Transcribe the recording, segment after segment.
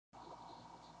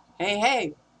Hey,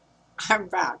 hey, I'm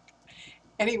back.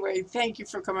 Anyway, thank you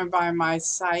for coming by my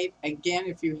site. Again,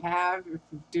 if you have, if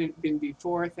you've been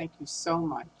before, thank you so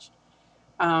much.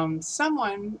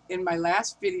 Someone in my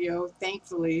last video,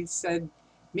 thankfully, said,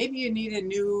 maybe you need a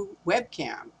new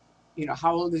webcam.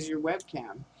 How old is your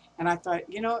webcam? And I thought,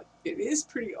 it is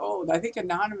pretty old. I think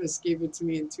Anonymous gave it to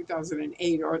me in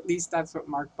 2008, or at least that's what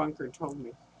Mark Bunker told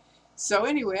me. So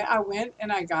anyway, I went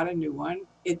and I got a new one.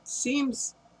 It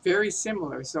seems very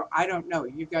similar, so I don't know.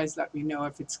 You guys let me know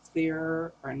if it's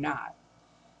clear or not.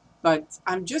 But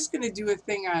I'm just going to do a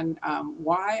thing on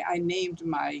why I named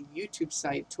my YouTube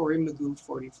site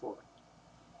ToryMagoo44.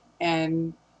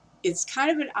 And it's kind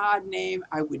of an odd name.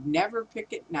 I would never pick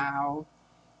it now.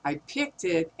 I picked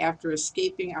it after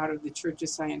escaping out of the Church of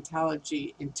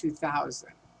Scientology in 2000.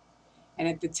 And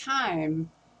at the time,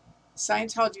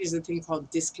 Scientology is a thing called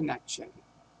disconnection,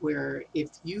 where if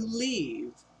you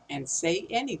leave and say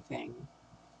anything,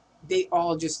 they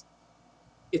all just,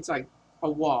 it's like a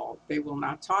wall. They will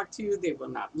not talk to you. They will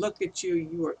not look at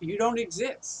you. You don't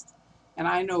exist. And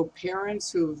I know parents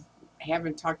who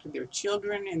haven't talked to their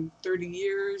children in 30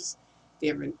 years. They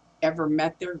haven't ever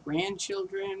met their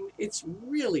grandchildren. It's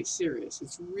really serious.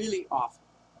 It's really awful.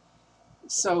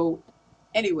 So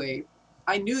anyway,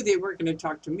 I knew they weren't going to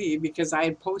talk to me because I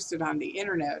had posted on the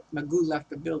internet, Magoo left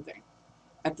the building.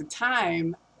 At the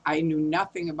time, I knew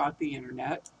nothing about the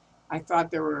internet. I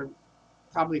thought there were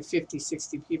probably 50,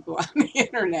 60 people on the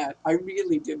internet. I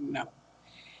really didn't know.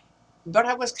 But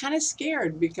I was kind of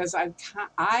scared because I'd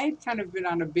kind of been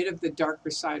on a bit of the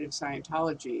darker side of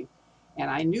Scientology,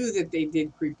 and I knew that they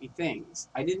did creepy things.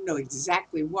 I didn't know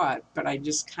exactly what, but I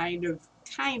just kind of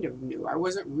knew. I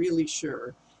wasn't really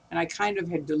sure. And I kind of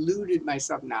had deluded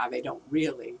myself. Nah, they don't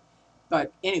really.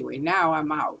 But anyway, now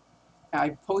I'm out. I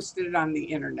posted it on the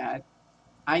internet.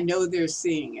 I know they're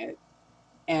seeing it.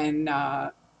 And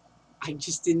I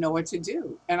just didn't know what to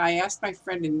do. And I asked my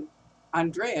friend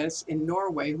Andreas in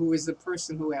Norway, who was the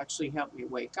person who actually helped me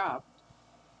wake up.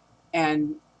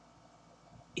 And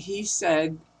he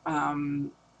said,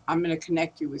 I'm going to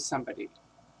connect you with somebody.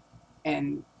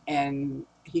 And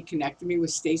he connected me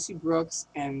with Stacy Brooks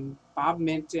and Bob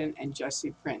Minton and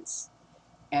Jesse Prince.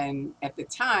 And at the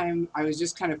time, I was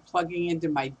just kind of plugging into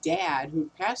my dad, who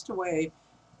passed away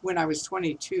when I was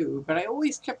 22, but I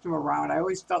always kept him around. I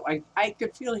always felt like I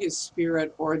could feel his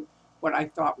spirit, or what I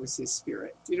thought was his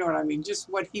spirit. Do you know what I mean? Just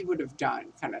what he would have done,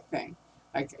 kind of thing.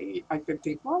 Like I could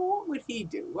think, well, what would he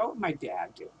do? What would my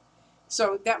dad do?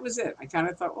 So that was it. I kind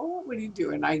of thought, well, what would he do?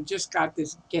 And I just got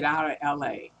this get out of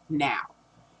LA now.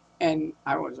 And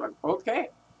I was like,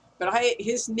 okay. But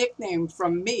his nickname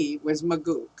from me was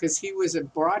Magoo because he was a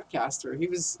broadcaster. He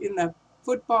was in the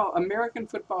American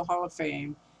Football Hall of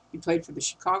Fame. He played for the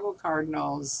Chicago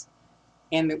Cardinals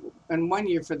and 1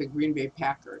 year for the Green Bay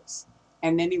Packers.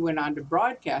 And then he went on to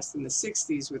broadcast in the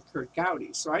 60s with Kurt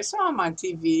Gowdy. So I saw him on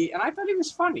TV and I thought he was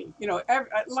funny. A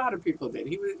lot of people did.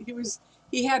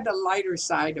 He had the lighter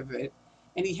side of it,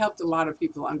 and he helped a lot of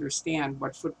people understand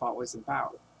what football was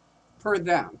about, per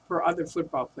other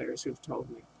football players who've told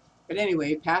me. But anyway,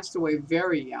 he passed away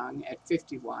very young at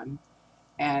 51.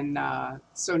 And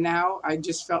so now I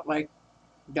just felt like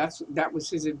that was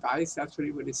his advice. That's what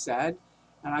he would have said.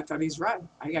 And I thought, he's right.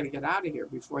 I got to get out of here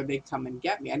before they come and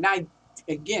get me. And I,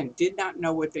 again, did not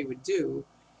know what they would do.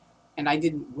 And I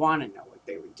didn't want to know what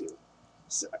they would do.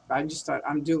 So I just thought,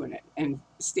 I'm doing it. And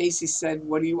Stacy said,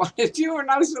 what do you want to do? And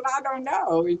I said, I don't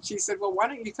know. And she said, well, why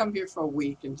don't you come here for a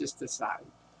week and just decide?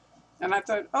 And I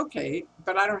thought, okay,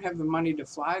 but I don't have the money to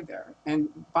fly there. And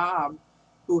Bob,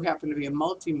 who happened to be a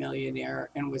multimillionaire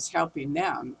and was helping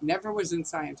them, never was in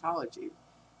Scientology.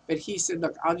 But he said,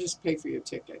 look, I'll just pay for your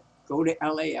ticket. Go to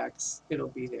LAX, it'll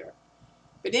be there.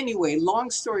 But anyway, long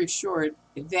story short,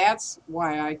 that's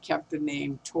why I kept the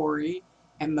name Tory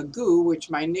and Magoo, which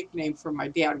my nickname for my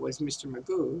dad was Mr.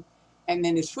 Magoo. And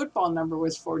then his football number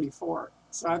was 44.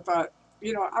 So I thought,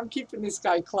 I'm keeping this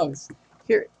guy close.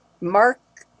 Here, Mark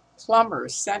Plummer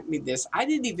sent me this. I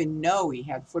didn't even know he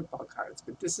had football cards,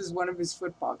 but this is one of his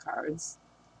football cards.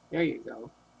 There you go.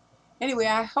 Anyway,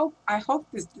 I hope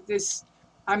this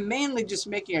I'm mainly just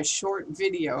making a short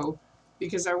video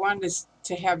because I wanted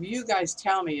to have you guys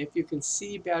tell me if you can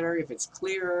see better, if it's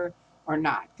clearer or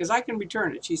not, because I can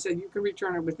return it. She said you can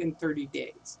return it within 30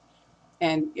 days.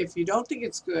 And if you don't think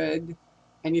it's good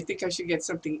and you think I should get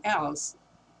something else,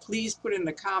 please put in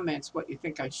the comments what you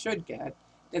think I should get.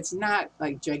 That's not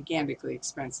like gigantically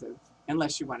expensive,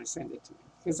 unless you want to send it to me,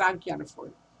 because I can't afford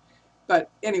it. But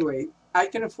anyway, I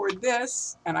can afford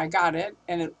this, and I got it,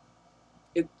 and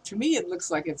to me it looks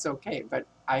like it's okay, but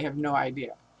I have no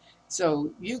idea.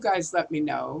 So you guys let me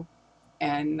know,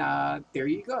 And there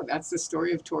you go. That's the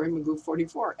story of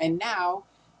ToryMagoo44. And now,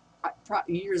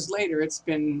 years later, it's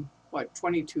been, what,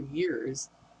 22 years,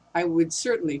 I would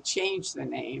certainly change the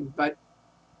name, but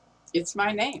it's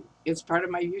my name. It's part of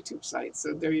my YouTube site.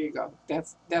 So there you go.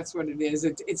 That's what it is.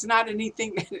 It's not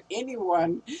anything that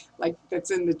anyone like that's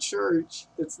in the church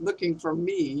that's looking for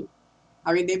me.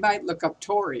 I mean, they might look up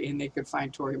Tory and they could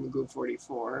find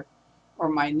ToryMagoo44, or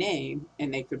my name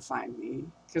and they could find me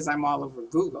because I'm all over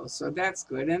Google. So that's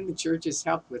good. And the church has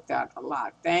helped with that a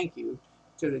lot. Thank you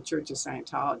to the Church of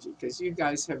Scientology, because you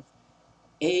guys have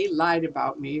lied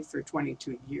about me for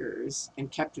 22 years and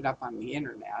kept it up on the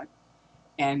internet.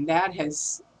 And that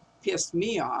has pissed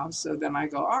me off. So then I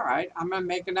go, all right, I'm going to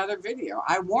make another video.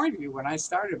 I warned you when I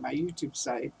started my YouTube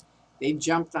site. They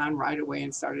jumped on right away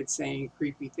and started saying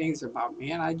creepy things about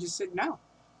me. And I just said, no.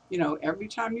 You know, every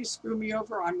time you screw me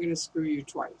over, I'm going to screw you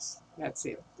twice. That's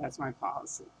it. That's my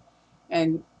policy.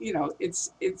 And, you know,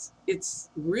 it's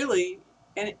really,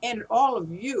 and all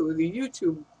of you, the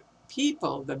YouTube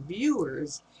people, the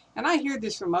viewers, and I hear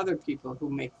this from other people who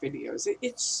make videos.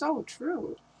 It's so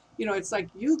true. You know, it's like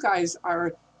you guys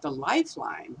are the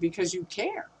lifeline because you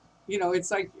care. You know,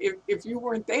 it's like if you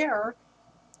weren't there,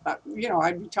 you know,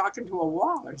 I'd be talking to a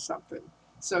wall or something.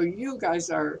 So you guys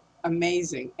are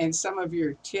amazing. And some of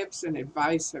your tips and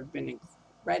advice have been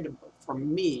incredible for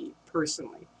me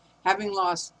personally. Having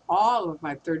lost all of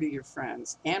my 30-year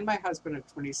friends and my husband of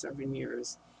 27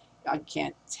 years, I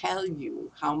can't tell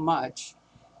you how much.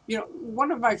 You know,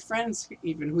 one of my friends,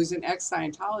 even who's an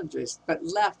ex-Scientologist, but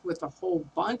left with a whole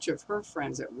bunch of her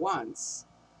friends at once,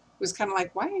 was kind of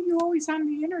like, why are you always on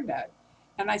the internet?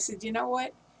 And I said, you know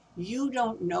what? You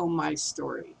don't know my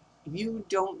story. You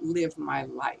don't live my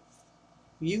life.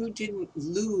 You didn't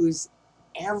lose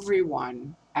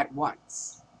everyone at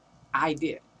once. I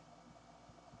did.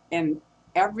 And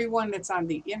everyone that's on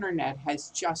the internet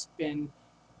has just been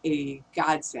a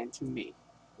godsend to me,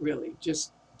 really,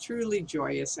 just truly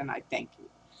joyous, and I thank you.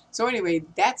 So anyway,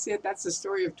 that's it. That's the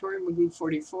story of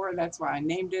ToryMagoo44. That's why I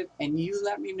named it. And you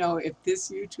let me know if this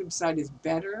YouTube site is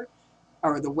better,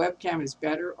 or the webcam is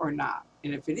better or not.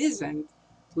 And if it isn't,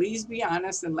 please be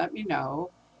honest and let me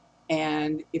know.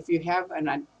 And if you have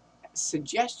a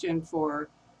suggestion for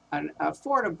an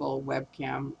affordable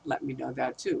webcam, let me know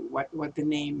that too. What the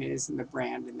name is and the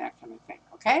brand and that kind of thing.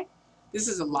 Okay? This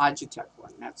is a Logitech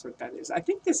one. That's what that is. I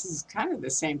think this is kind of the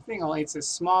same thing, only it's a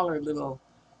smaller little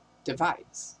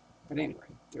device. But anyway,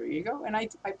 there you go. And I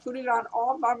put it on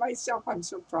all by myself. I'm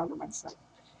so proud of myself.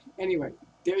 Anyway,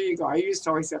 there you go. I used to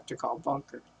always have to call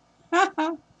Bunker.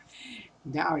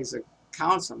 Now he's a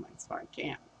councilman, so I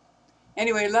can't.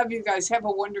 Anyway, love you guys. Have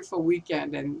a wonderful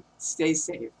weekend and stay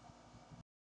safe.